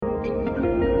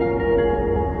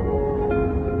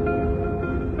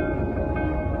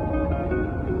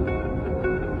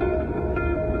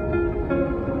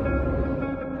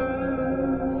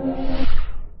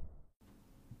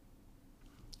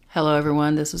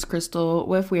everyone. This is Crystal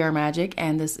with We Are Magic,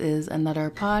 and this is another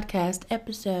podcast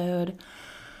episode.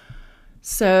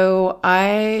 So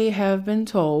I have been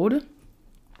told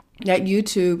that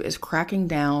YouTube is cracking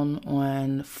down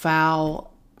on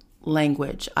foul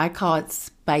language. I call it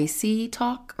spicy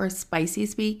talk or spicy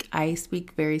speak. I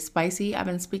speak very spicy. I've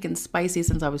been speaking spicy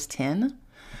since I was 10.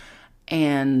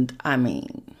 And I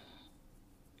mean,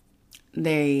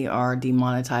 they are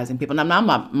demonetizing people. Now, I'm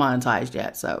not monetized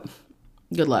yet, so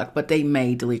good luck. But they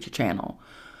may delete your channel.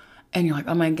 And you're like,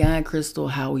 oh my God, Crystal,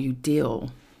 how will you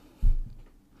deal?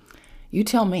 You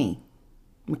tell me.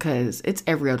 Because it's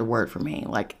every other word for me.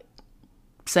 Like,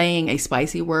 saying a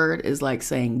spicy word is like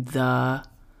saying the,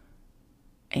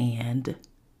 and,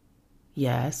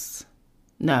 yes,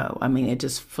 no. I mean, it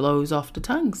just flows off the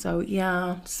tongue. So,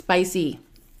 yeah, spicy.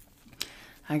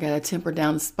 I got to temper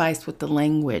down the spice with the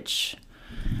language.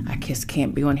 I just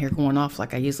can't be on here going off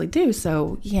like I usually do.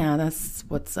 So, yeah, that's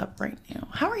what's up right now.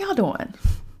 How are y'all doing?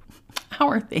 How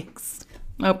are things?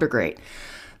 I hope they're great.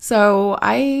 So,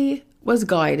 I was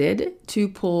guided to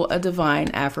pull a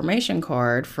divine affirmation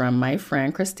card from my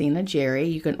friend Christina Jerry.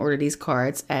 You can order these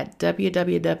cards at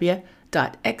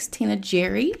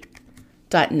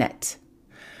www.xtinajerry.net.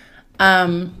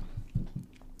 I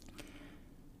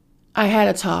had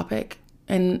a topic,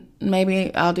 and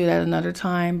maybe I'll do that another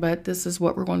time, but this is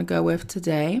what we're going to go with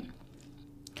today.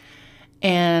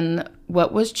 And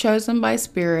what was chosen by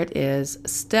Spirit is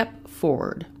step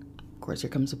forward. Of course, here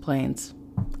comes the planes.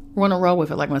 We're going to roll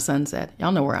with it like my son said.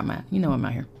 Y'all know where I'm at. You know I'm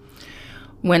out here.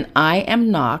 When I am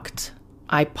knocked,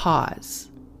 I pause.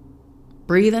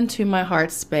 Breathe into my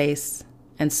heart space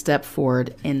and step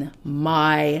forward in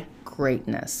my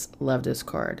greatness. Love this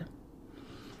card.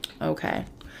 Okay.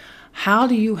 How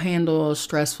do you handle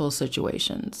stressful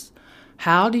situations?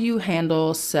 How do you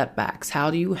handle setbacks?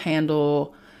 How do you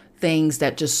handle things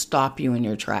that just stop you in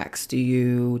your tracks? Do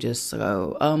you just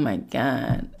go, oh my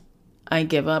God, I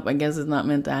give up. I guess it's not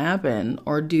meant to happen.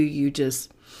 Or do you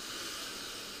just,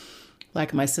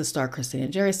 like my sister Christina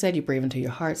Jerry said, you breathe into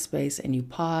your heart space and you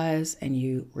pause and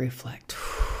you reflect.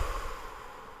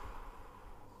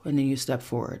 And then you step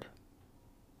forward.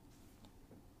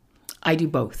 I do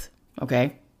both.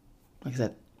 Okay. Like I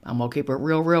said, I'm going to keep it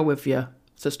real with you.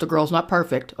 Sister girl's not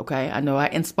perfect. Okay. I know I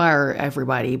inspire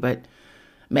everybody, but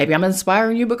maybe I'm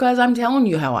inspiring you because I'm telling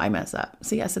you how I mess up.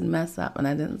 See, I said mess up and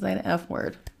I didn't say the F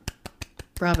word.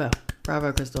 Bravo,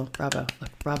 Crystal, bravo,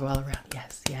 look, bravo all around.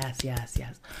 Yes. So,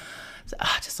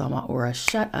 I just saw my aura.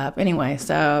 Shut up. Anyway,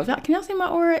 so can y'all see my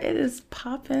aura? It is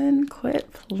popping.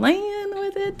 Quit playing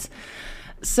with it.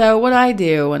 So what I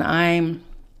do when I'm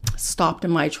stopped in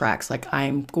my tracks, like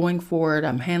I'm going forward,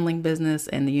 I'm handling business,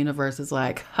 and the universe is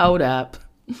like, hold up,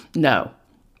 no.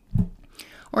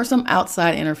 Or some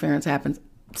outside interference happens,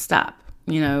 stop.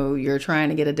 You're trying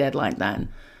to get a deadline done.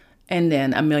 And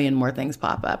then a million more things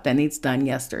pop up that needs done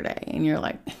yesterday. And you're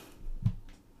like,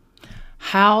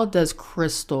 how does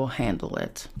Crystal handle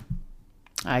it?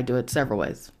 I do it several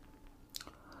ways.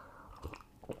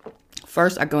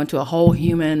 First, I go into a whole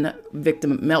human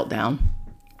victim meltdown.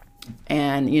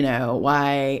 And,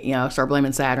 start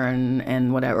blaming Saturn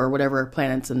and whatever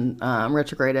planets in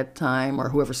retrograde at the time or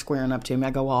whoever's squaring up to me.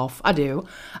 I go off. I go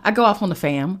off on the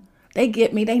fam. They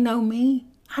get me. They know me.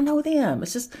 I know them.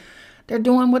 It's just, they're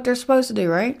doing what they're supposed to do,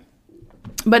 right?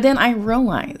 But then I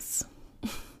realize,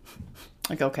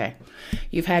 like, okay,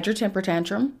 you've had your temper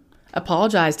tantrum.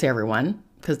 Apologize to everyone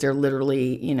because they're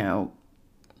literally,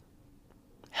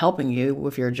 helping you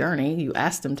with your journey. You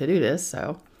asked them to do this,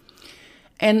 so.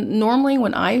 And normally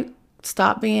when I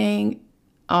stop being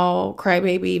all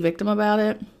crybaby victim about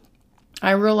it,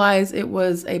 I realize it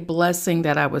was a blessing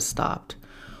that I was stopped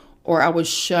or I was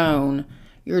shown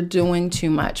you're doing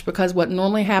too much. Because what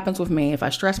normally happens with me, if I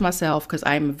stress myself, because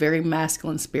I'm a very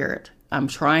masculine spirit, I'm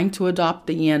trying to adopt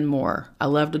the yin more. I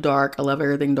love the dark. I love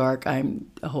everything dark. I'm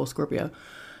a whole Scorpio.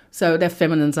 So that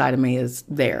feminine side of me is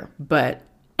there. But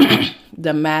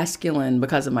the masculine,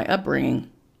 because of my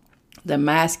upbringing, the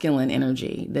masculine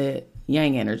energy, the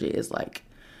yang energy is like,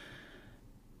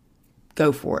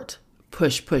 go for it.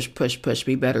 Push,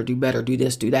 be better, do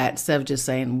this, do that. Instead of just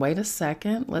saying, wait a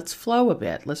second, let's flow a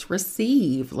bit. Let's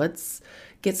receive. Let's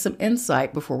get some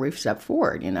insight before we step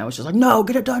forward. It's just like, no,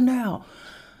 get it done now.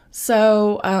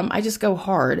 So I just go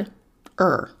harder.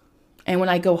 And when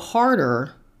I go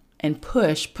harder and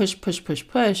push,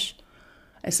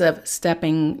 instead of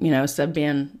stepping, instead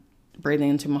of breathing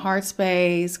into my heart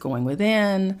space, going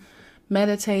within,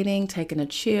 meditating, taking a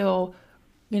chill,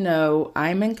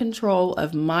 I'm in control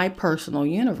of my personal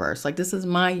universe. Like, this is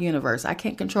my universe. I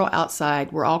can't control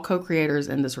outside. We're all co-creators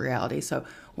in this reality. So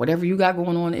whatever you got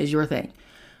going on is your thing.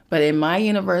 But in my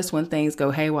universe, when things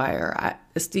go haywire,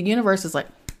 the universe is like,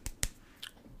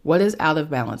 what is out of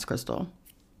balance, Crystal?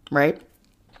 Right?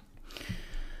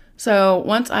 So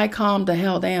once I calm the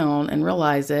hell down and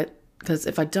realize it, because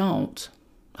if I don't,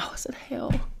 I said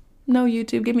hell. No,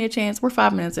 YouTube, give me a chance. We're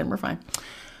 5 minutes in. We're fine.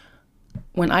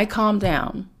 When I calm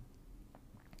down,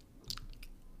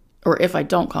 or if I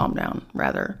don't calm down,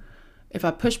 rather, if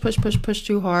I push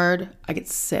too hard, I get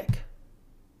sick.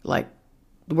 Like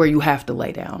where you have to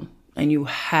lay down and you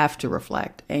have to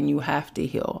reflect and you have to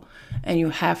heal and you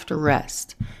have to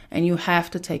rest and you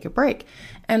have to take a break.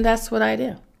 And that's what I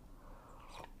do.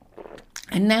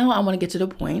 And now I want to get to the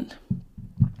point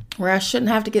where I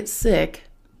shouldn't have to get sick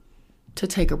to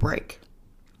take a break.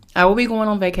 I will be going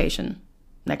on vacation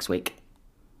next week.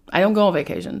 I don't go on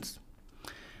vacations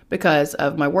because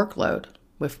of my workload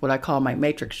with what I call my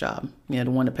matrix job. The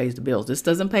one that pays the bills. This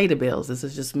doesn't pay the bills. This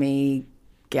is just me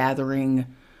gathering,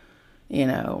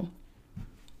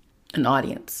 an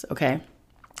audience, okay,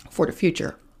 for the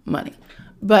future money.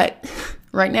 But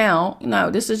right now,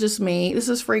 no, this is just me. This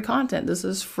is free content. This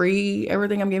is free.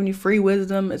 Everything I'm giving you, free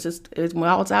wisdom.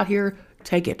 While it's out here,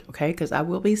 take it, okay? Because I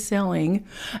will be selling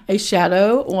a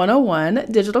Shadow 101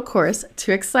 digital course.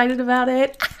 Too excited about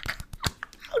it.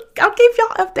 I'll keep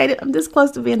y'all updated. I'm this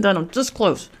close to being done. I'm just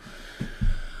close.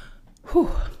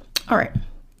 Whew. All right.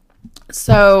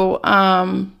 So,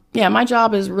 my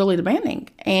job is really demanding.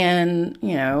 And,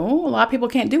 a lot of people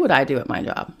can't do what I do at my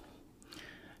job.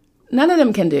 None of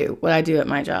them can do what I do at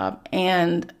my job.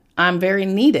 And I'm very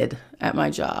needed at my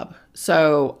job.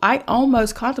 So I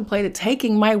almost contemplated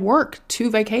taking my work to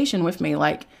vacation with me.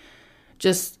 Like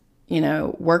just,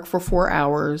 work for 4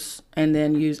 hours and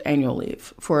then use annual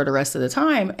leave for the rest of the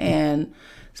time. And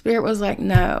Spirit was like,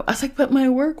 no. I was like, but my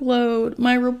workload,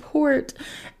 my report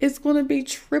is going to be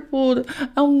tripled.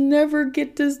 I'll never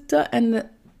get this done. And the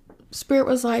Spirit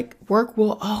was like, work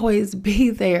will always be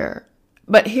there.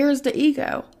 But here's the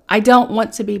ego. I don't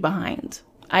want to be behind.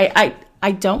 I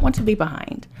don't want to be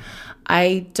behind.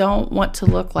 I don't want to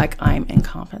look like I'm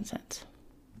incompetent.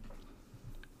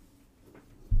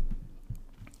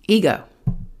 Ego.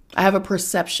 I have a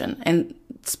perception, and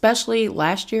especially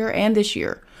last year and this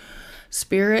year,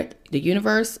 Spirit, the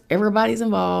universe, everybody's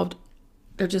involved.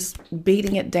 They're just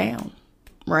beating it down,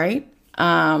 right?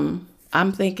 I'm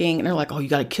thinking, and they're like, oh, you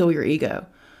got to kill your ego.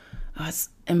 Oh, it's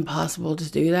impossible to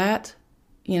do that,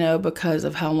 because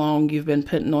of how long you've been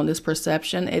putting on this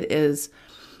perception. It is,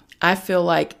 I feel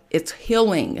like it's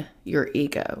healing your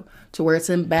ego to where it's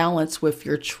in balance with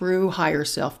your true higher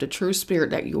self, the true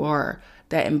spirit that you are,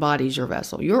 that embodies your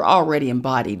vessel. You're already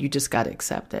embodied. You just got to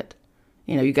accept it.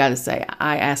 You got to say,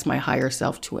 I ask my higher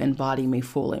self to embody me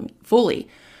fully.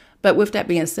 But with that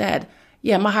being said,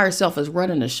 yeah, my higher self is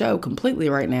running the show completely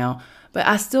right now. But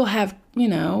I still have,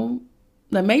 the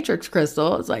matrix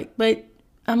crystal. It's like, but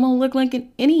I'm going to look like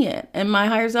an idiot. And my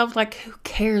higher self's like, who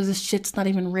cares? This shit's not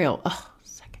even real. Oh,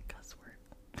 second cuss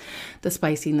word. The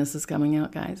spiciness is coming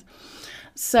out, guys.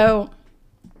 So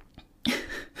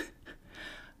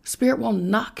Spirit will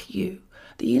knock you.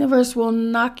 The universe will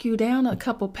knock you down a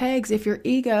couple pegs if your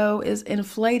ego is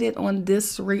inflated on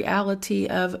this reality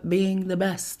of being the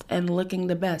best and looking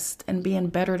the best and being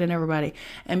better than everybody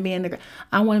and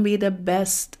I want to be the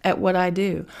best at what I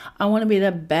do. I want to be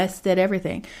the best at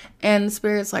everything. And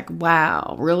Spirit's like,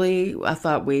 wow, really? I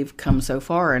thought we've come so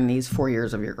far in these 4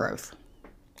 years of your growth.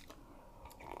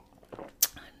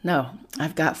 No,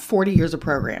 I've got 40 years of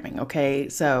programming. Okay.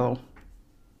 So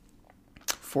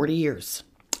 40 years.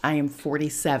 I am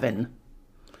 47.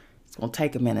 It's going to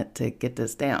take a minute to get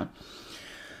this down.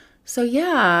 So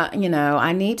yeah,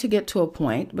 I need to get to a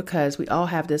point because we all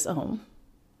have this. Oh,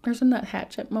 there's a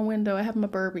nuthatch at my window. I have my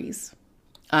Burbies.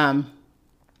 I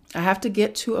have to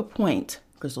get to a point,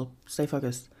 Crystal, stay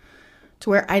focused, to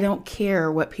where I don't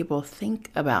care what people think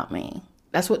about me.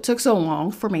 That's what took so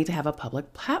long for me to have a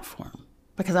public platform,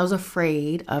 because I was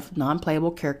afraid of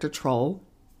non-playable character troll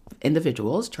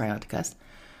individuals, try not to cuss,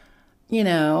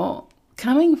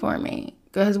 coming for me.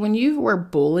 Because when you were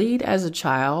bullied as a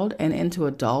child and into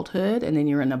adulthood, and then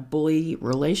you're in a bully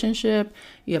relationship,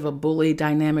 you have a bully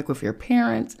dynamic with your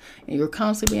parents, and you're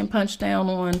constantly being punched down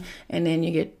on, and then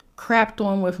you get crapped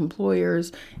on with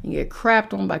employers, you get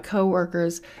crapped on by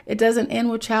coworkers. It doesn't end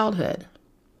with childhood.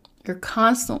 You're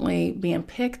constantly being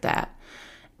picked at.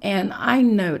 And I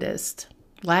noticed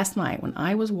last night when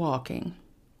I was walking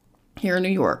here in New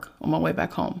York on my way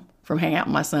back home from hanging out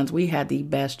with my sons, we had the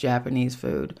best Japanese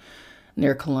food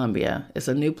near Columbia. It's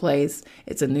a new place.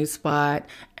 It's a new spot.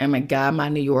 And my God, my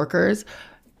New Yorkers,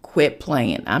 quit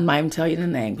playing. I'm not even telling you the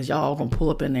name because y'all going to pull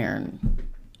up in there and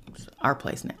it's our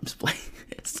place now.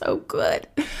 It's so good.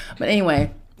 But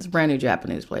anyway, It's a brand new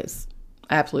Japanese place.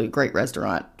 Absolutely great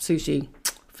restaurant. Sushi,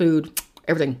 food,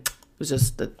 everything. It was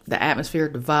just the atmosphere,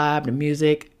 the vibe, the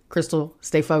music. Crystal,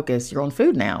 stay focused. You're on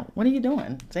food now. What are you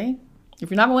doing? See? If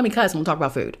you're not going to let me cuss, I'm going to talk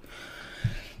about food.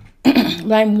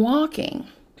 But I'm walking.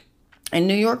 And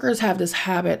New Yorkers have this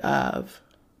habit of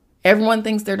everyone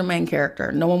thinks they're the main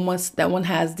character. No one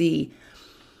has the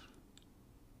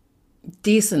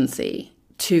decency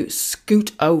to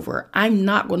scoot over. I'm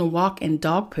not going to walk in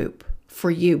dog poop for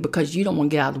you because you don't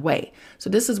want to get out of the way. So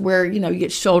this is where, you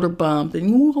get shoulder bumped and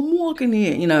I'm walking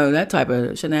in, that type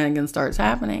of shenanigans starts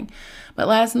happening. But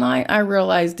last night I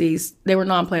realized they were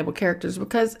non-playable characters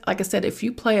because, like I said, if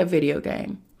you play a video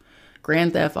game,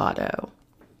 Grand Theft Auto,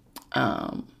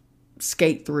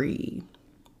 Skate 3,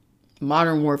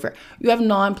 Modern Warfare, you have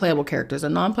non-playable characters.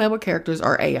 And non-playable characters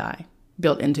are AI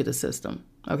built into the system,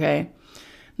 okay?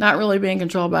 Not really being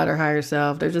controlled by their higher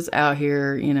self. They're just out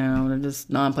here, they're just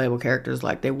non-playable characters.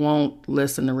 Like, they won't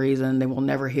listen to reason. They will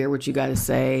never hear what you got to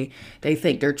say. They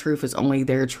think their truth is only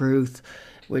their truth,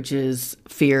 which is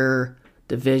fear,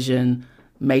 division,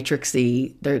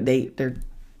 matrixy. They're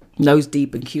nose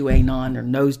deep in QAnon. They're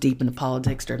nose deep into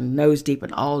politics. They're nose deep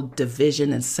in all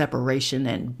division and separation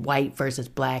and white versus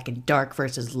black and dark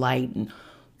versus light and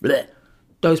bleh.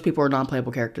 Those people are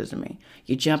non-playable characters to me.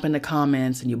 You jump in the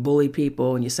comments and you bully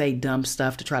people and you say dumb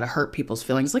stuff to try to hurt people's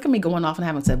feelings. Look at me going off and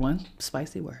haven't said one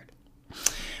spicy word.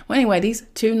 Well, anyway, these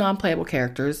two non-playable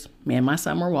characters, me and my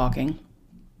son were walking.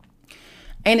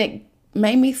 And it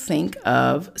made me think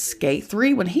of Skate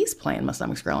 3 when he's playing. My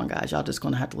stomach's growling, guys. Y'all just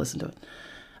going to have to listen to it.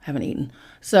 I haven't eaten.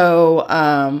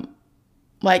 So,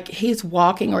 like, he's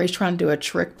walking or he's trying to do a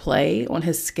trick play on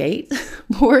his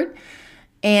skateboard.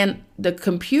 And the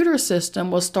computer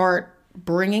system will start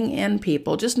bringing in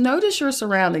people. Just notice your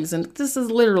surroundings. And this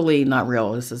is literally not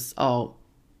real. This is all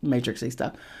matrixy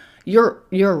stuff. You're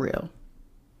real.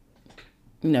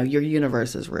 Your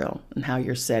universe is real and how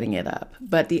you're setting it up.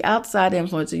 But the outside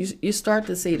influence, you start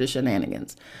to see the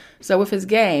shenanigans. So with his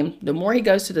game, the more he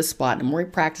goes to the spot, the more he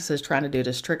practices trying to do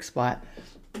this trick spot,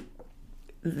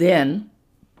 then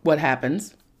what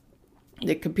happens?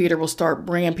 The computer will start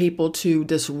bringing people to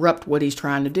disrupt what he's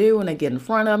trying to do. And they get in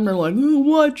front of him. They're like, oh,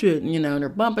 watch it. And, they're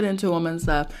bumping into him and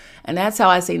stuff. And that's how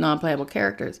I see non-playable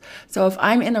characters. So if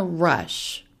I'm in a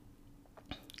rush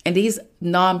and these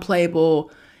non-playable,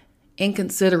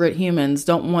 inconsiderate humans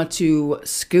don't want to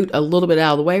scoot a little bit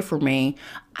out of the way from me,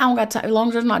 I don't got time. As long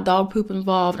as there's not dog poop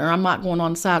involved or I'm not going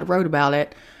on the side of the road about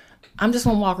it, I'm just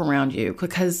going to walk around you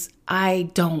because I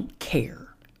don't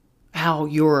care how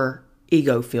your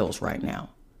ego feels right now.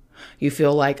 You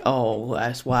feel like, oh,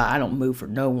 that's why I don't move for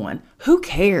no one. Who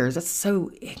cares? That's so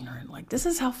ignorant. Like, this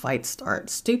is how fights start.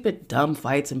 Stupid, dumb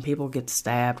fights and people get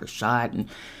stabbed or shot. And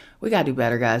we got to do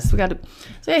better, guys. So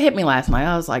it hit me last night.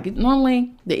 I was like,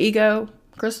 normally the ego,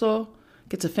 Crystal,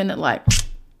 gets offended like,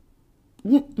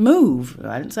 move.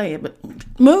 I didn't say it, but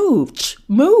move.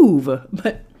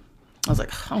 But I was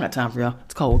like, I don't got time for y'all.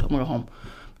 It's cold. I'm going to go home.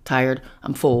 I'm tired.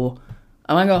 I'm full.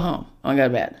 I'm going to go home. I'm going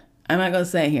to go to bed. I'm not going to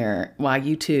sit here while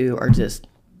you two are just,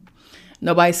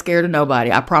 nobody's scared of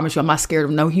nobody. I promise you, I'm not scared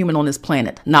of no human on this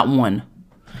planet. Not one.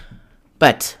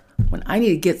 But when I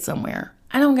need to get somewhere,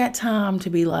 I don't got time to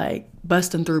be like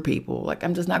busting through people. Like,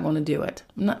 I'm just not going to do it.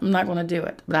 I'm not going to do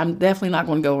it. But I'm definitely not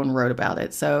going to go on the road about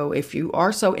it. So if you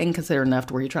are so inconsiderate enough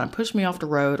to where you're trying to push me off the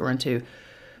road or into,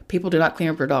 people do not clean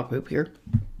up their dog poop here.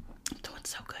 I'm doing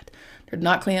so good. They're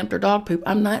not cleaning up their dog poop.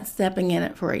 I'm not stepping in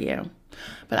it for you.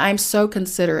 But I'm so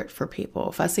considerate for people.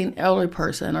 If I see an elderly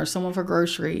person or someone for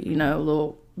grocery, a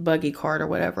little buggy cart or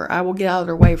whatever, I will get out of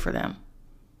their way for them.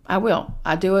 I will.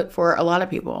 I do it for a lot of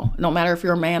people. No matter if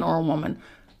you're a man or a woman.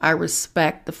 I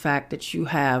respect the fact that you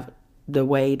have the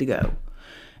way to go.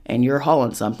 And you're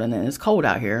hauling something and it's cold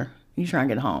out here. You try and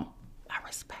get home. I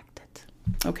respect it.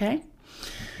 Okay?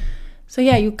 So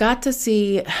yeah, you got to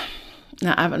see.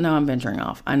 Now, I'm venturing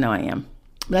off. I know I am.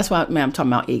 But that's why, I'm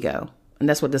talking about ego. And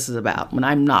that's what this is about. When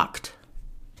I'm knocked,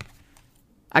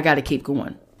 I got to keep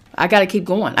going. I got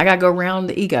to go around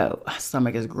the ego. My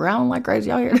stomach is growling like crazy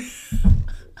out here.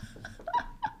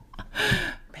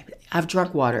 Maybe I've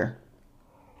drunk water.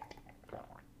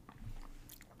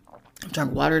 I've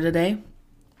drunk water today.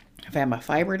 I've had my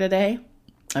fiber today.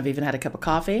 I've even had a cup of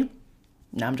coffee.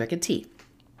 Now I'm drinking tea.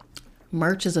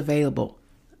 Merch is available.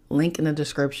 Link in the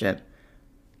description.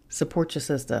 Support your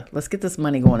sister. Let's get this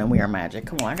money going and We Are Magic.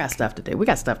 Come on, I got stuff to do. We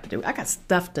got stuff to do. I got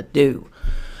stuff to do.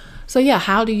 So yeah,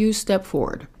 how do you step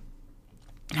forward?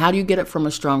 How do you get it from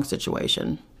a strong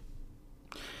situation?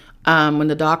 When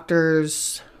the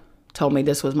doctors told me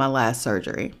this was my last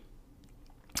surgery,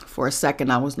 for a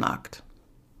second I was knocked.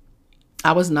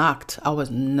 I was knocked. I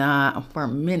was not, for a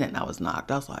minute, I was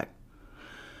knocked. I was like,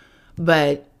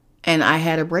 and I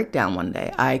had a breakdown one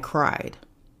day. I cried.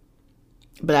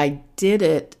 But I did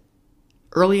it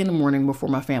early in the morning before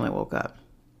my family woke up.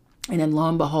 And then lo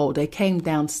and behold, they came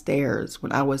downstairs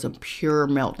when I was in pure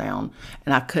meltdown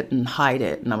and I couldn't hide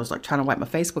it. And I was like trying to wipe my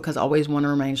face because I always want to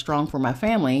remain strong for my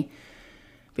family,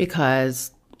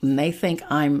 because when they think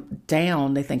I'm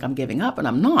down, they think I'm giving up, and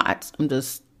I'm not. I'm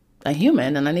just a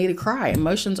human and I need to cry.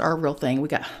 Emotions are a real thing.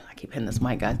 I keep hitting this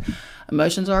mic, guys.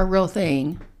 Emotions are a real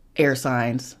thing. Air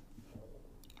signs,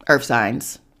 earth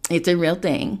signs. It's a real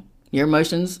thing. Your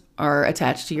emotions are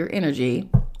attached to your energy.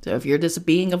 So if you're just a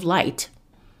being of light,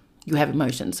 you have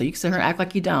emotions. So you can sit here and act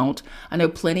like you don't. I know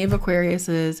plenty of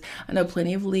Aquariuses. I know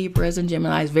plenty of Libras and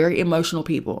Geminis, very emotional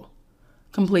people.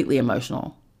 Completely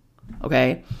emotional.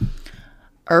 Okay?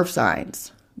 Earth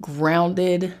signs.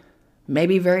 Grounded,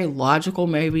 maybe very logical,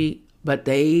 maybe, but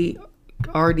they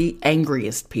are the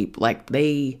angriest people. Like,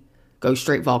 they go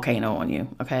straight volcano on you.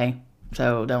 Okay?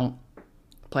 So don't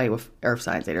play with earth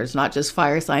signs either. It's not just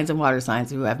fire signs and water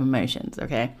signs who have emotions.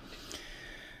 Okay?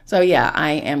 So yeah,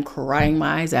 I am crying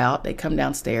my eyes out. They come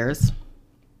downstairs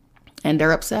and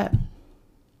they're upset.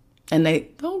 And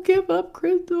they, don't give up,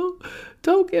 Crystal.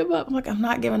 Don't give up. I'm like, I'm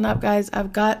not giving up, guys.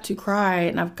 I've got to cry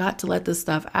and I've got to let this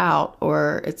stuff out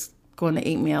or it's going to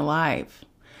eat me alive.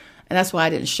 And that's why I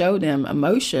didn't show them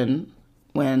emotion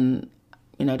when,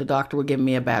 the doctor would give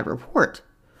me a bad report.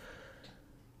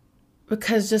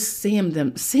 Because just seeing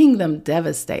them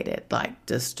devastated, like,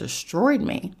 just destroyed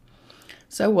me.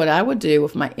 So what I would do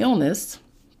with my illness,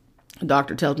 the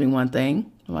doctor tells me one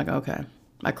thing. I'm like, okay.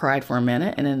 I cried for a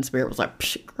minute, and then the spirit was like,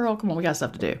 girl, come on, we got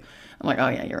stuff to do. I'm like, oh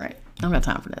yeah, you're right. I don't got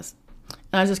time for this.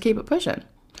 And I just keep it pushing.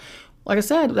 Like I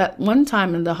said, that one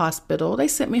time in the hospital, they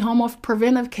sent me home with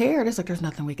preventive care. It's like, there's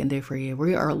nothing we can do for you.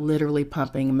 We are literally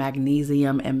pumping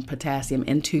magnesium and potassium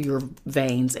into your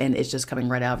veins, and it's just coming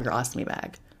right out of your ostomy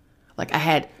bag. Like, I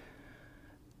had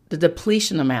the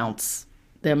depletion amounts,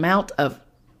 the amount of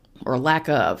or lack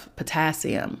of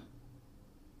potassium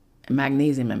and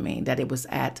magnesium in me, that it was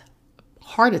at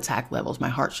heart attack levels. My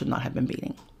heart should not have been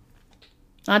beating.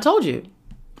 And I told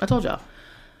y'all,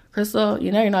 Crystal,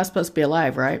 you're not supposed to be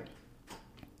alive, right?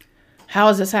 How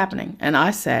is this happening? And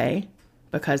I say,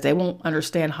 because they won't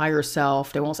understand higher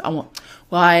self. They won't say,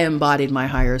 I embodied my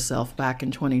higher self back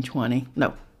in 2020.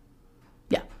 No.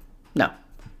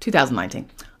 2019.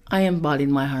 I embodied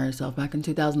my higher self back in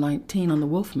 2019 on the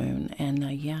Wolf Moon. And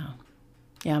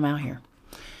I'm out here.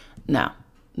 No,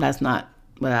 that's not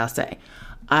what I'll say.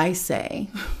 I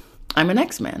say I'm an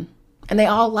X-Men. And they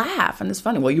all laugh. And it's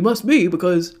funny. Well, you must be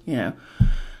because,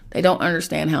 they don't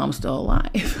understand how I'm still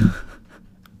alive.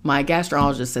 My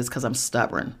gastrologist says because I'm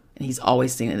stubborn. And he's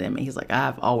always seen it in me. He's like,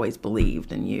 I've always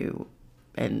believed in you.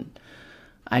 And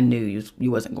I knew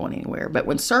you wasn't going anywhere. But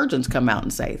when surgeons come out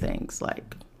and say things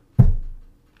like,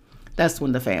 that's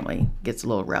when the family gets a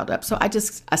little riled up. So I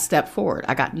stepped forward.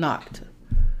 I got knocked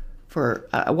for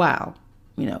a while.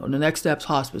 The next step's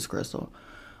hospice, Crystal.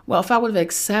 Well, if I would have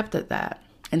accepted that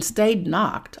and stayed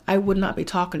knocked, I would not be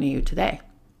talking to you today.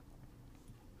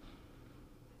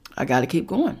 I got to keep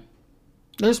going.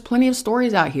 There's plenty of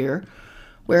stories out here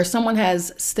where someone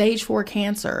has stage 4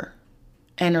 cancer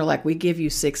and they're like, we give you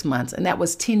 6 months. And that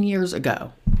was 10 years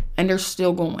ago. And they're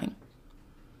still going.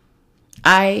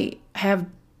 I have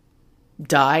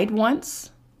died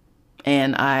once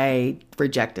and I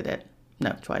rejected it.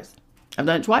 No, twice. I've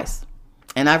done it twice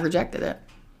and I've rejected it.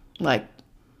 Like,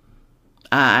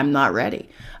 I'm not ready.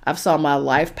 I've saw my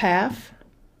life path.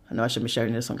 I know I shouldn't be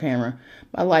showing this on camera.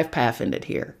 My life path ended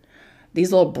here.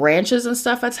 These little branches and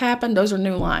stuff that's happened, those are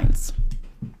new lines.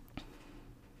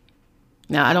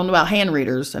 Now, I don't know about hand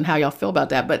readers and how y'all feel about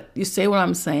that, but you see what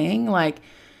I'm saying? Like,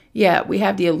 yeah, we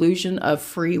have the illusion of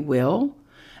free will.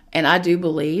 And I do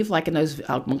believe, like in those,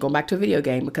 I'm going back to a video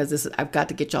game because I've got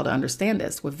to get y'all to understand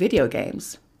this. With video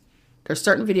games, there's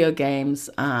certain video games,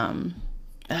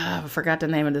 I forgot the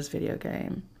name of this video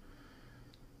game.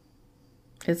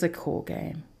 It's a cool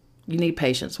game. You need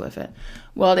patience with it.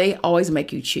 Well, they always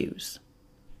make you choose.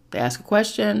 They ask a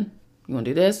question. You want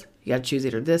to do this? You got to choose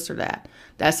either this or that.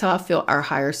 That's how I feel our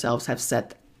higher selves have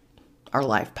set our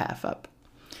life path up.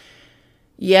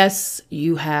 Yes,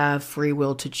 you have free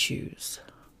will to choose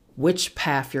which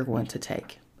path you're going to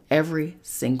take every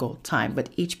single time. But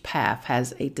each path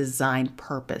has a designed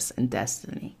purpose and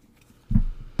destiny.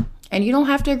 And you don't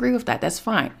have to agree with that. That's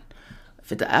fine.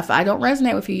 If I don't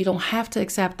resonate with you, you don't have to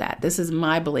accept that. This is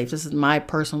my belief. This is my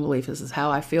personal belief. This is how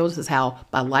I feel. This is how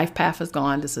my life path has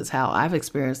gone. This is how I've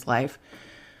experienced life.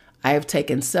 I have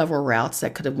taken several routes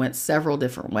that could have went several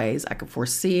different ways. I could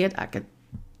foresee it.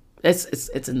 It's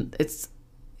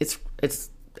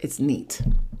neat.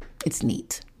 It's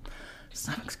neat.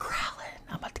 Stomach's growling.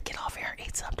 I'm about to get off here and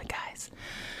eat something, guys.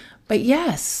 But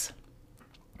yes,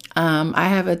 I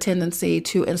have a tendency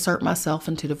to insert myself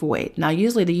into the void. Now,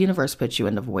 usually the universe puts you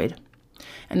in the void.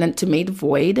 And then to me, the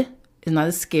void is not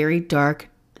a scary, dark.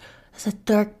 It's a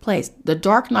dark place. The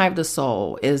dark night of the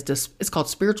soul is it's called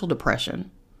spiritual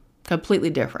depression. Completely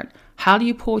different. How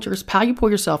you pull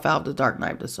yourself out of the dark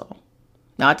night of the soul?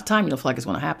 Now, at the time, you don't feel like it's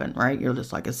going to happen, right? You're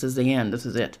just like, this is the end. This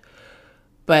is it.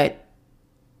 But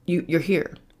you're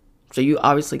here. So you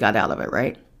obviously got out of it,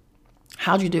 right?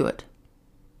 How'd you do it?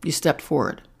 You stepped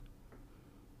forward.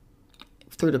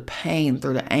 Through the pain,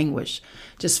 through the anguish.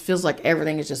 Just feels like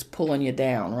everything is just pulling you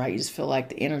down, right? You just feel like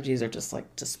the energies are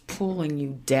just pulling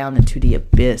you down into the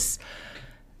abyss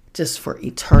just for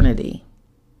eternity.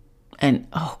 And,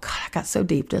 oh God, I got so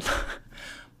deep.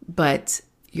 But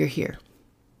you're here.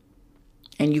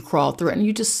 And you crawl through it and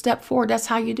you just step forward. That's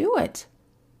how you do it.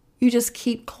 You just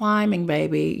keep climbing,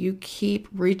 baby. You keep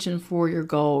reaching for your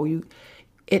goal.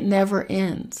 It never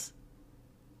ends.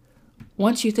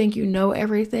 Once you think you know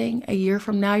everything, a year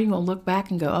from now, you're going to look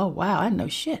back and go, oh, wow, I know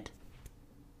shit.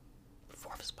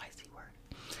 Fourth spicy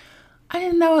word. I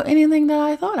didn't know anything that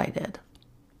I thought I did.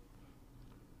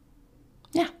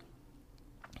 Yeah.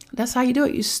 That's how you do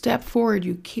it. You step forward.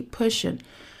 You keep pushing.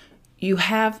 You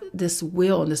have this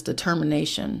will and this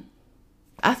determination.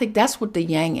 I think that's what the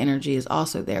yang energy is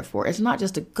also there for. It's not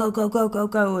just to go, go, go, go,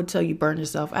 go until you burn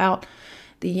yourself out.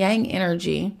 The yang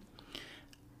energy,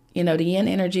 the yin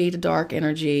energy, the dark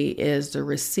energy is the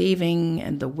receiving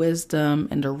and the wisdom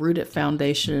and the rooted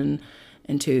foundation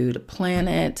into the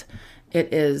planet.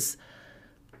 It is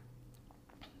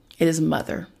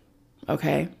mother,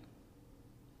 okay?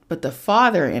 But the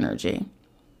father energy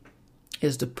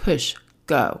is to push,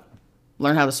 go.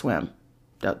 Learn how to swim.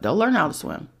 They'll learn how to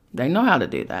swim. They know how to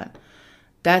do that.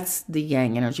 That's the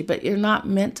yang energy. But you're not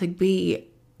meant to be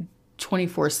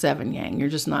 24/7 yang. You're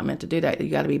just not meant to do that. You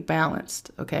got to be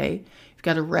balanced, okay? You've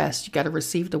got to rest. You got to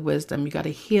receive the wisdom. You got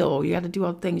to heal. You got to do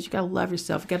all the things. You got to love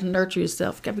yourself. You got to nurture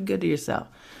yourself. You got to be good to yourself.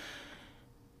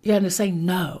 You got to say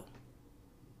no.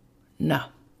 No.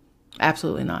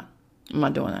 Absolutely not. I'm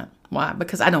not doing that. Why?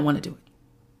 Because I don't want to do it.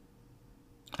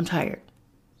 I'm tired.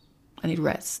 I need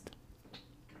rest.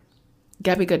 You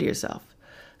got to be good to yourself.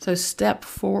 So step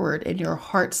forward in your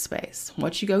heart space.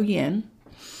 Once you go yin,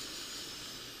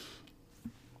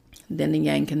 then the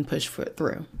yang can push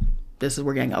through. This is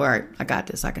where yang, all right, I got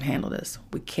this. I can handle this.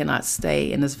 We cannot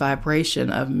stay in this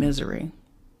vibration of misery.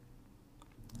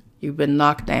 You've been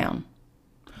knocked down.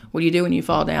 What do you do when you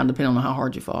fall down, depending on how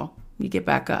hard you fall? You get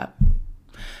back up.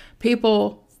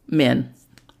 People, men,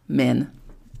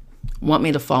 want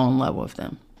me to fall in love with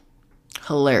them.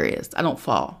 Hilarious. I don't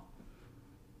fall.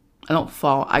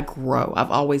 I grow.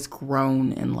 I've always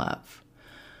grown in love.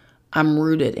 I'm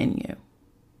rooted in you.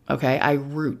 Okay? I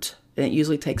root. And it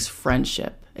usually takes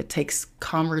friendship. It takes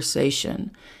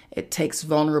conversation. It takes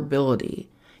vulnerability.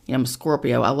 I'm a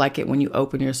Scorpio. I like it when you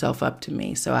open yourself up to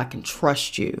me so I can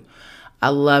trust you. I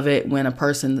love it when a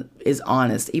person is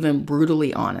honest, even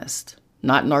brutally honest.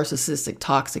 Not narcissistic,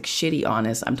 toxic, shitty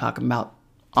honest. I'm talking about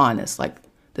honest. Like,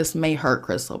 this may hurt,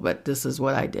 Crystal, but this is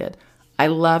what I did. I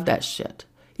love that shit.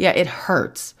 Yeah, it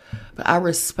hurts, but I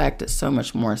respect it so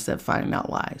much more instead of finding out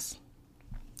lies.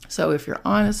 So if you're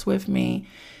honest with me,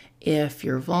 if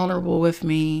you're vulnerable with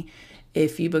me,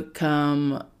 if you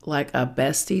become like a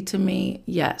bestie to me,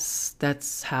 yes,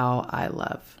 that's how I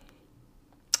love.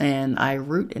 And I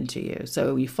root into you.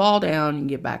 So you fall down, you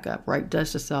get back up, right?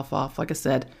 Dust yourself off. Like I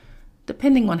said,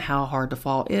 depending on how hard the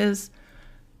fall is,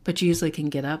 but you usually can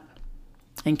get up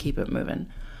and keep it moving.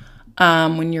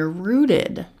 When you're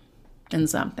rooted in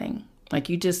something, like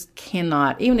you just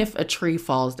cannot, even if a tree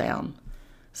falls down,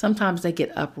 sometimes they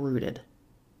get uprooted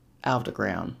out of the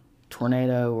ground.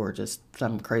 Tornado or just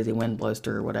some crazy wind blows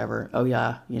through or whatever. Oh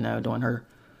yeah, doing her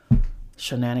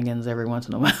shenanigans every once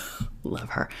in a while. Love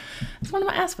her. It's one of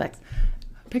my aspects.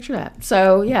 Picture that.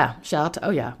 So yeah, shout out to, oh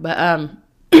yeah. But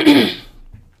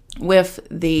with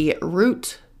the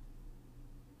root,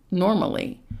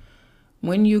 normally,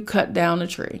 when you cut down a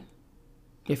tree,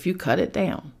 if you cut it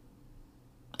down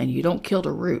and you don't kill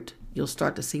the root, you'll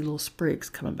start to see little sprigs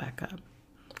coming back up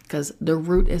because the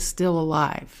root is still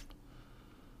alive.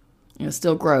 And it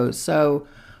still grows. So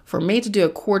for me to do a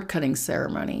cord cutting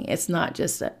ceremony, it's not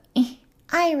just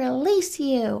I release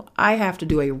you. I have to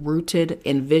do a rooted,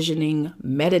 envisioning,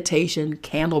 meditation,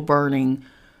 candle burning,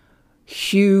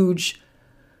 huge.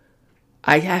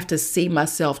 I have to see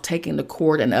myself taking the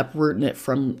cord and uprooting it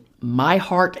from my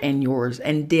heart and yours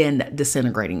and then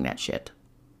disintegrating that shit.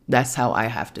 That's how I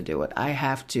have to do it.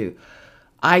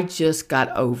 I just got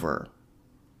over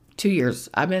 2 years.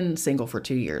 I've been single for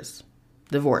 2 years,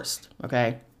 divorced,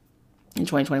 okay, in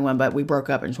 2021, but we broke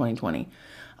up in 2020.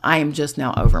 I am just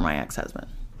now over my ex-husband,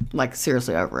 like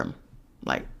seriously over him,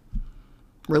 like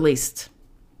released.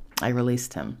 I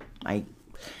released him.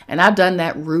 And I've done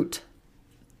that root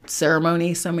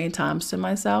ceremony so many times to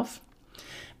myself,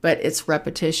 but it's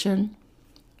repetition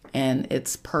and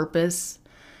it's purpose,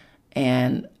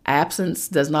 and absence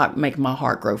does not make my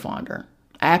heart grow fonder.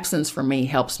 Absence for me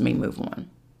helps me move on.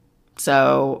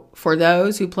 So for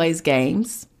those who plays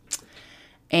games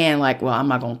and like, well, I'm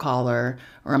not going to call her,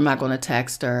 or I'm not going to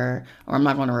text her, or I'm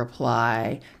not going to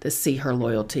reply to see her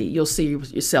loyalty, you'll see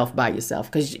yourself by yourself,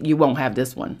 because you won't have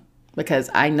this one, because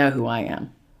I know who I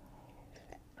am.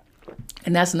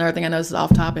 And that's another thing I know, this is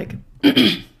off topic.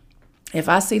 If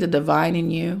I see the divine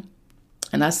in you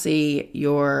and I see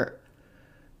your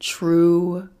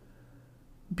true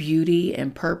beauty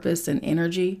and purpose and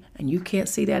energy, and you can't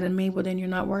see that in me, well, then you're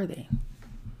not worthy.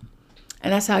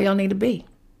 And that's how y'all need to be.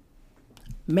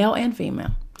 Male and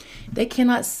female. They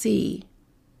cannot see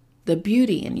the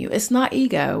beauty in you. It's not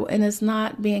ego, and it's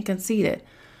not being conceited.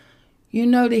 You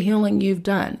know the healing you've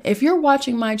done. If you're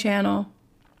watching my channel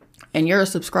and you're a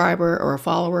subscriber or a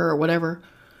follower or whatever,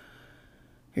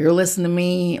 you're listening to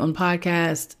me on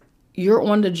podcast, you're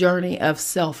on the journey of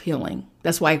self-healing.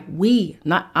 That's why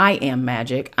I am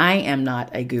magic. I am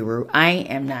not a guru. I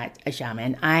am not a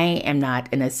shaman. I am not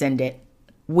an ascendant.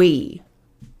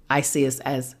 I see us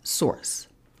as source.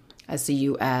 I see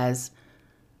you as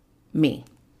me,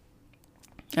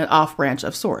 an off branch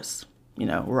of source. You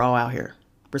know, we're all out here.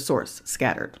 We're source,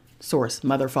 scattered. Source,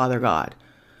 mother, father, God,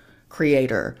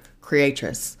 creator,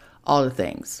 creatress, all the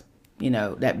things. You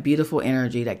know, that beautiful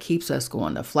energy that keeps us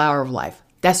going, the flower of life.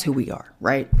 That's who we are,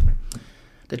 right?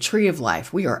 The tree of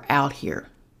life. We are out here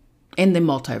in the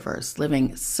multiverse,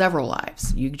 living several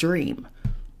lives. You dream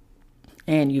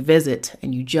and you visit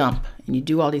and you jump and you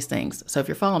do all these things. So if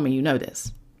you're following me, you know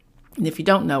this. And if you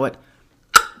don't know it,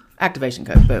 activation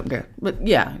code, boom, there. But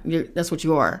yeah, that's what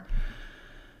you are.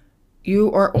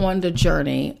 You are on the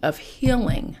journey of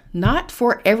healing, not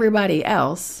for everybody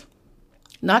else,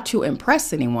 not to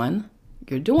impress anyone.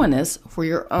 You're doing this for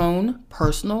your own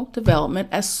personal development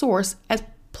as source, as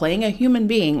playing a human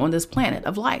being on this planet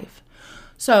of life.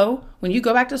 So when you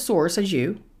go back to source as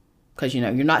you, because, you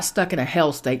know, you're not stuck in a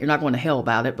hell state. You're not going to hell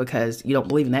about it because you don't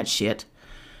believe in that shit.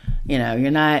 You know,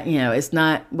 you're not, you know, it's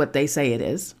not what they say it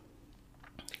is.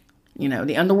 You know,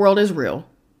 the underworld is real.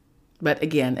 But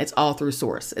again, it's all through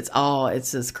source. It's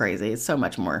just crazy. It's so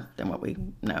much more than what we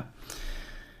know.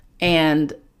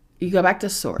 And you go back to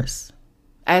source,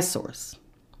 as source.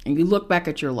 And you look back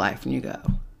at your life and you go,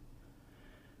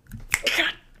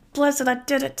 God bless it, I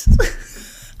did it.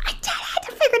 I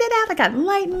figured it out. I got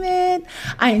enlightenment.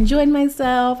 I enjoyed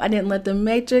myself. I didn't let the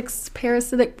matrix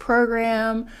parasitic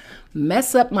program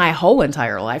mess up my whole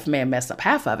entire life. May have messed up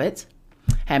half of it.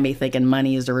 Had me thinking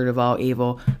money is the root of all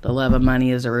evil. The love of money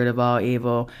is the root of all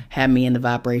evil. Had me in the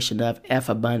vibration of F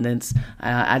abundance.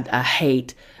 I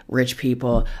hate rich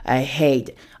people. I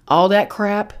hate all that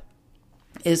crap.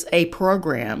 Is a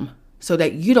program so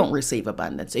that you don't receive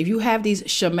abundance. If you have these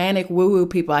shamanic woo-woo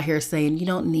people out here saying you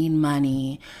don't need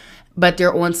money, but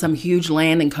they're on some huge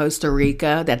land in Costa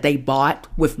Rica that they bought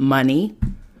with money,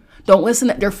 don't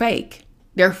listen. They're fake.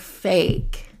 They're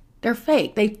fake. They're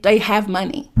fake. They have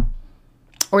money.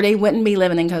 Or they wouldn't be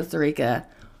living in Costa Rica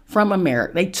from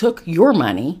America. They took your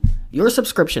money, your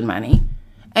subscription money,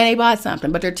 and they bought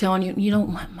something, but they're telling you, you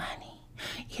don't want money.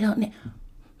 You don't need.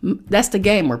 That's the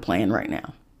game we're playing right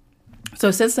now.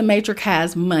 So since the matrix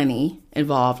has money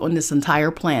involved on this entire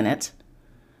planet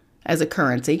as a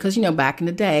currency, because, you know, back in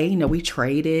the day, you know, we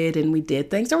traded and we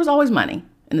did things. There was always money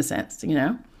in a sense, you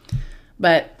know,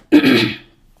 but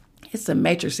it's the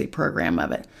matrixy program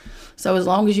of it. So as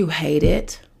long as you hate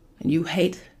it and you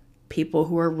hate people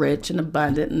who are rich and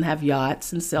abundant and have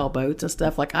yachts and sailboats and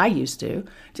stuff like I used to,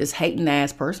 just hating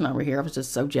ass person over here. I was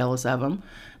just so jealous of them.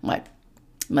 I'm like,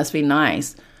 must be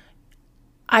nice.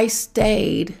 I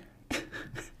stayed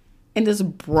in this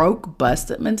broke,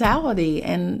 busted mentality.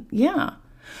 And yeah.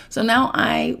 So now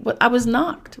I was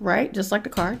knocked, right? Just like the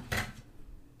card.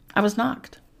 I was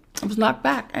knocked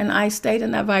back. And I stayed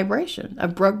in that vibration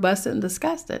of broke, busted, and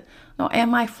disgusted. No,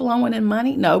 am I flowing in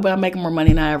money? No, but I'm making more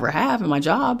money than I ever have in my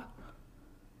job.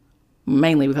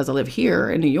 Mainly because I live here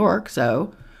in New York.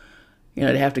 So, you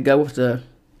know, they have to go with the,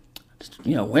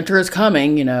 you know, winter is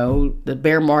coming, you know, the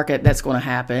bear market that's going to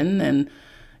happen. And,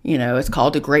 It's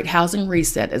called the Great Housing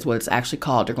Reset is what it's actually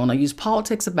called. They're going to use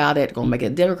politics about it. They're going to make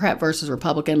it Democrat versus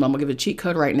Republican. But I'm going to give a cheat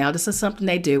code right now. This is something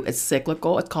they do. It's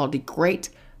cyclical. It's called the Great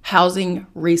Housing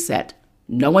Reset.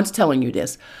 No one's telling you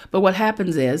this. But what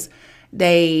happens is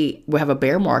they will have a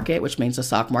bear market, which means the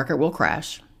stock market will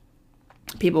crash.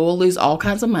 People will lose all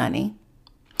kinds of money.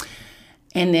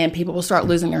 And then people will start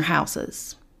losing their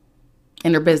houses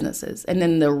and their businesses. And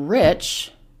then the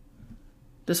rich,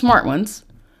 the smart ones,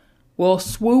 will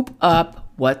swoop up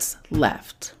what's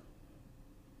left.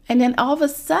 And then all of a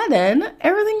sudden,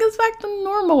 everything goes back to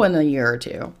normal in a year or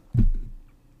two.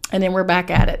 And then we're back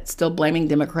at it, still blaming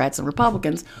Democrats and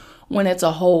Republicans when it's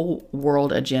a whole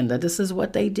world agenda. This is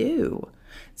what they do.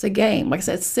 It's a game. Like I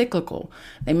said, it's cyclical.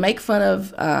 They make fun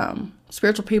of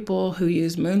spiritual people who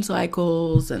use moon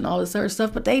cycles and all this other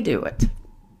stuff, but they do it.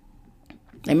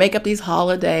 They make up these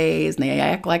holidays and they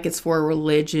act like it's for a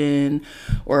religion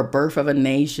or a birth of a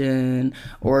nation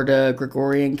or the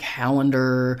Gregorian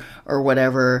calendar or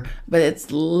whatever. But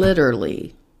it's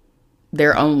literally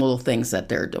their own little things that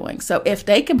they're doing. So if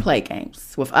they can play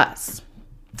games with us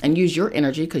and use your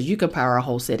energy, because you can power a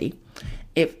whole city,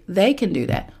 if they can do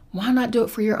that, why not do it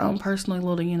for your own personal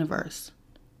little universe?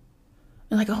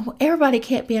 And like, oh, everybody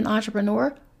can't be an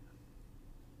entrepreneur.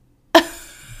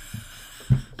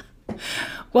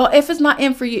 Well, if it's not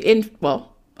in for you,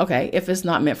 if it's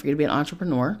not meant for you to be an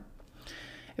entrepreneur,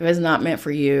 if it's not meant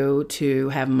for you to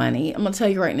have money, I'm going to tell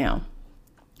you right now,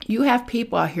 you have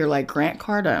people out here like Grant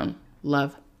Cardone,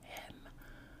 love him,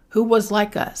 who was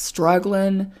like us,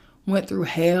 struggling, went through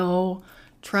hell,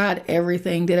 tried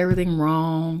everything, did everything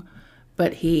wrong,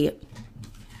 but he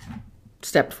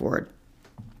stepped forward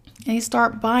and he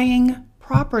started buying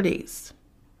properties.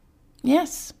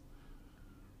 Yes.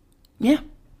 Yeah.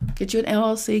 Get you an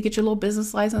LLC, get your little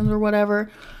business license or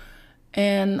whatever.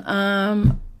 And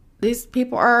these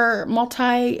people are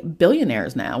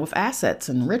multi-billionaires now with assets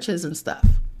and riches and stuff.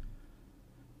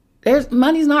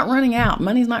 Money's not running out.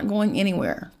 Money's not going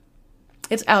anywhere.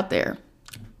 It's out there,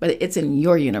 but it's in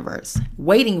your universe,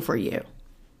 waiting for you,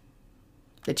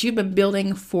 that you've been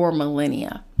building for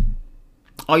millennia.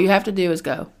 All you have to do is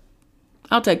go,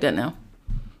 I'll take that now.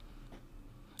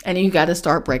 And you got to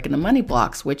start breaking the money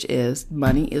blocks, which is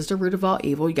money is the root of all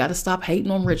evil. You got to stop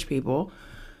hating on rich people.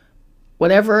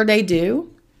 Whatever they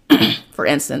do, for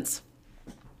instance,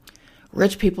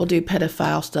 rich people do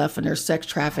pedophile stuff and there's sex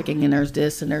trafficking and there's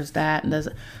this and there's that.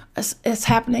 And it's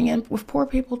happening with poor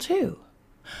people too.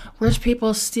 Rich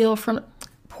people steal from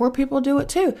poor people, do it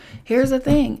too. Here's the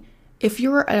thing. If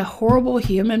you're a horrible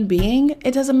human being,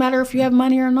 it doesn't matter if you have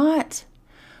money or not.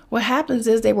 What happens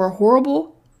is they were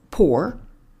horrible, poor,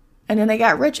 and then they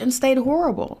got rich and stayed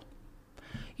horrible.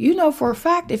 You know for a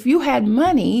fact, if you had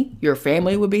money, your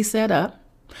family would be set up.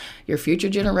 Your future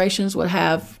generations would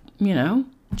have,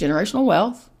 generational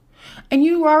wealth. And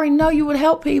you already know you would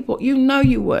help people. You know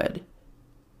you would.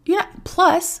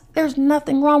 Plus, there's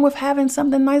nothing wrong with having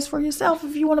something nice for yourself.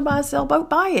 If you want to buy a sailboat,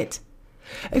 buy it.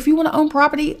 If you want to own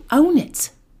property, own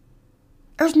it.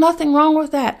 There's nothing wrong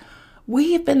with that.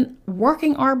 We have been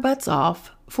working our butts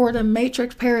off for the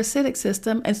matrix parasitic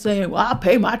system and saying, well, I'll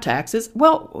pay my taxes.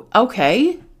 Well,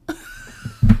 okay. I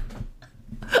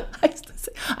used to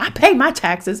say, I pay my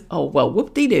taxes. Oh, well,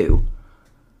 whoop-de-doo.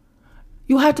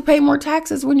 You'll have to pay more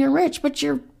taxes when you're rich, but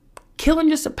you're killing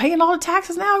just paying all the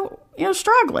taxes now,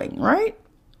 struggling, right?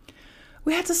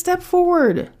 We have to step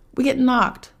forward. We get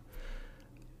knocked.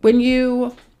 When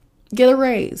you get a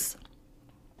raise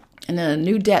and then a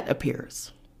new debt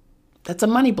appears, that's a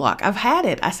money block. I've had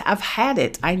it. I've had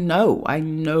it. I know.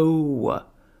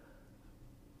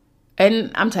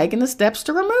 And I'm taking the steps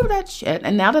to remove that shit.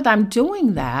 And now that I'm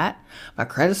doing that, my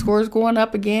credit score is going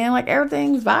up again. Like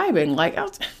everything's vibing. Like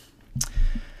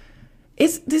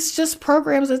it's just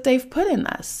programs that they've put in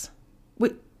us.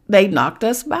 They knocked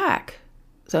us back.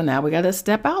 So now we got to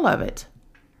step out of it.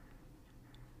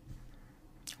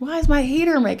 Why is my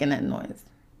heater making that noise?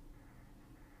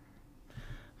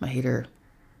 My heater...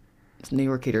 This New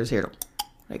York heater's here to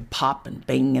like pop and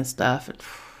bang and stuff. And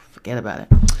forget about it.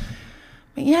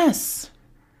 But yes,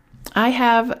 I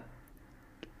have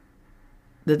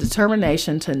the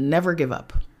determination to never give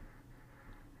up.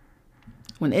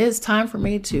 When it is time for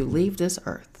me to leave this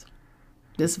earth,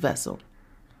 this vessel,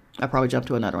 I'll probably jump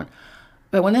to another one.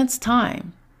 But when it's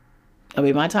time, it'll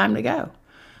be my time to go.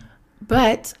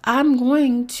 But I'm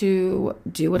going to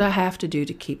do what I have to do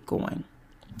to keep going.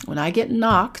 When I get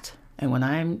knocked and when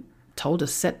I'm told to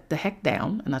set the heck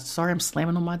down, and I'm sorry I'm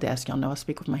slamming on my desk. Y'all know I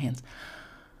speak with my hands.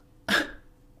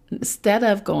 Instead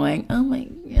of going, oh my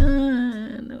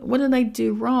God, what did I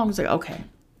do wrong? It's like, okay,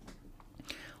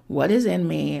 What is in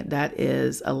me that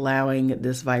is allowing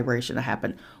this vibration to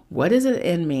happen? What is it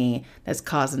in me that's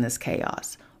causing this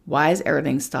chaos? Why is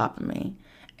everything stopping me?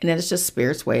 And then it's just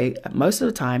Spirit's way, most of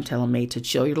the time, telling me to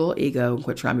chill your little ego and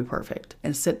quit trying to be perfect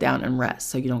and sit down and rest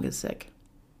so you don't get sick.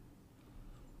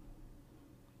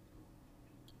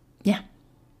 Yeah,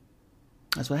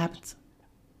 that's what happens.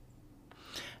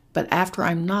 But after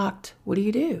I'm knocked, what do?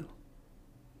 You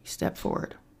step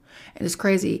forward. And it's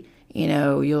crazy.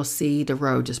 You'll see the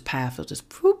road, just path will just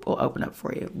will open up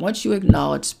for you. Once you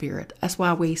acknowledge Spirit, that's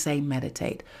why we say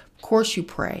meditate. Of course you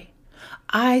pray.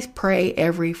 I pray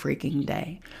every freaking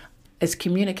day. It's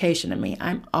communication to me.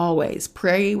 I'm always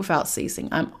praying without ceasing.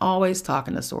 I'm always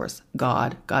talking to Source,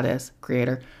 God, Goddess,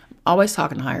 Creator. I'm always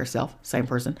talking to higher self, same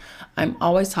person. I'm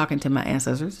always talking to my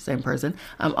ancestors, same person.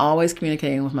 I'm always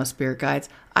communicating with my spirit guides.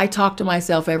 I talk to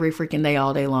myself every freaking day,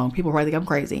 all day long. People probably think I'm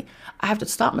crazy. I have to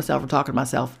stop myself from talking to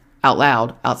myself out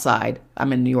loud, outside.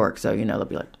 I'm in New York, so, they'll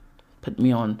be like, put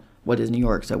me on what is New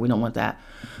York, so we don't want that.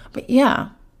 But yeah,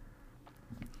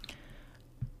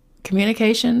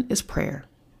 communication is prayer.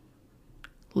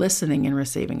 Listening and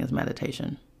receiving is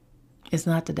meditation. It's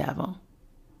not the devil.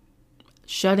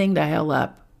 Shutting the hell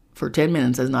up for 10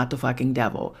 minutes is not the fucking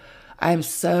devil. I am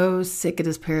so sick of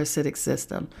this parasitic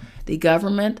system. The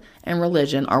government and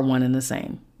religion are one and the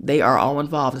same. They are all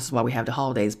involved. This is why we have the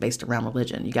holidays based around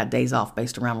religion. You got days off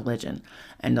based around religion.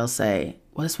 And they'll say,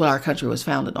 well, that's what our country was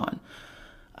founded on.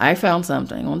 I found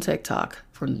something on TikTok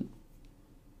from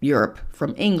Europe,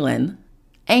 from England,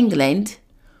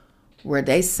 where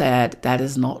they said that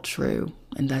is not true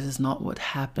and that is not what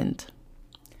happened.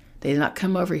 They did not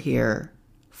come over here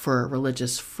for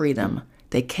religious freedom.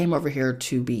 They came over here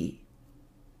to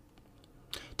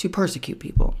persecute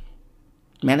people.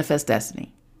 Manifest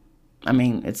destiny. I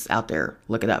mean, it's out there.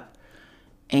 Look it up.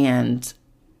 And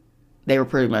they were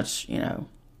pretty much,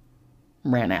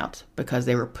 ran out because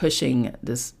they were pushing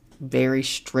this very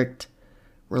strict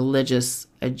religious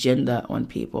agenda on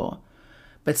people,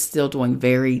 but still doing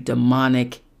very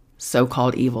demonic,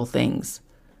 so-called evil things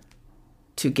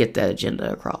to get that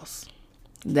agenda across.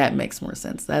 That makes more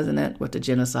sense, doesn't it? With the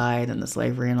genocide and the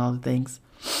slavery and all the things.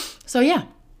 So yeah,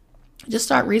 just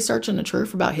start researching the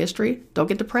truth about history. Don't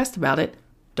get depressed about it.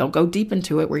 Don't go deep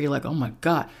into it where you're like, oh my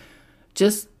God.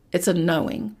 It's a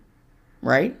knowing,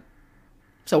 right?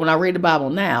 So when I read the Bible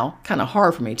now, kind of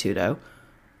hard for me too, though,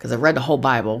 because I read the whole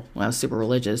Bible when I was super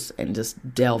religious and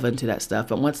just delve into that stuff.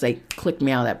 But once they clicked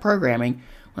me out of that programming,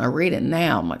 when I read it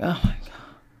now, I'm like, oh my God,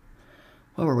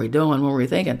 what were we doing? What were we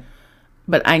thinking?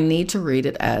 But I need to read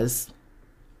it as,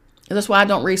 that's why I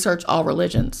don't research all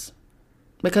religions.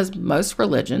 Because most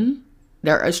religion,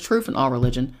 there is truth in all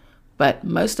religion, but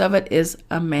most of it is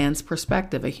a man's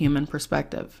perspective, a human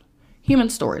perspective. Human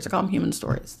stories, I call them human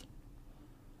stories.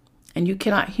 And you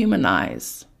cannot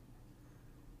humanize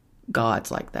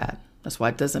gods like that. That's why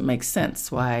it doesn't make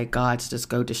sense why gods just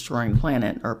go destroying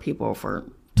planet or people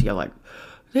like,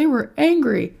 they were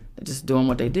angry. They're just doing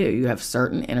what they do. You have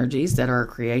certain energies that are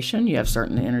creation. You have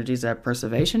certain energies that are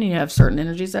preservation. And you have certain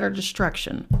energies that are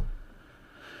destruction.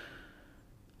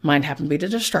 Mine happened to be the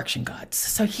destruction gods.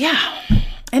 So yeah,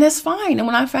 and it's fine. And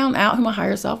when I found out who my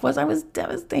higher self was, I was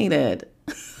devastated.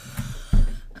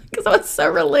 Because I was so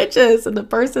religious. And the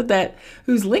person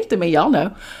who's linked to me, y'all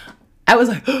know, I was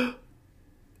like,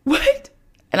 what?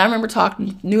 And I remember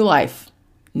talking New Life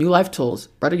Tools,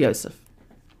 Brother Joseph.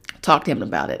 Talked to him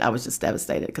about it. I was just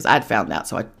devastated because I'd found out.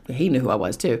 So he knew who I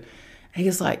was too. And he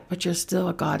was like, but you're still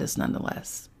a goddess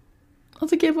nonetheless. I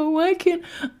was like, yeah, but why can't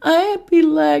I be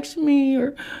Lakshmi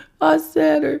or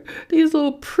Aset or these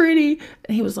little pretty?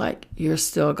 And he was like, you're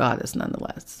still a goddess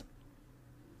nonetheless.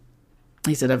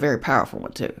 He said, a very powerful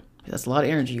one too. That's a lot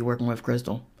of energy you're working with,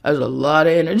 Crystal. That's a lot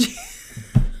of energy.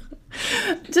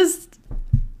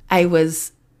 I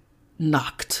was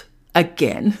knocked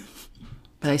again.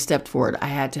 But I stepped forward. I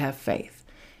had to have faith.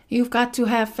 You've got to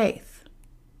have faith.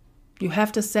 You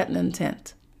have to set an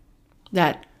intent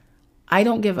that I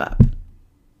don't give up.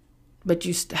 But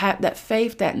you have that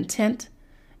faith, that intent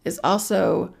is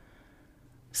also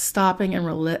stopping and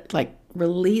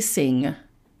releasing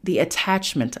the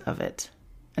attachment of it.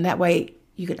 And that way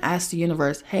you can ask the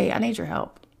universe, hey, I need your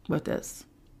help with this.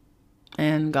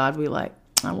 And God will be like,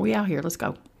 oh, we out here. Let's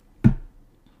go.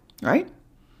 Right?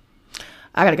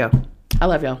 I got to go. I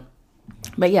love y'all.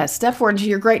 But yeah, step forward into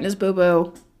your greatness,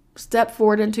 boo-boo. Step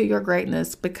forward into your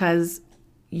greatness because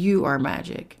you are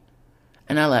magic.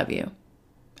 And I love you.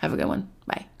 Have a good one.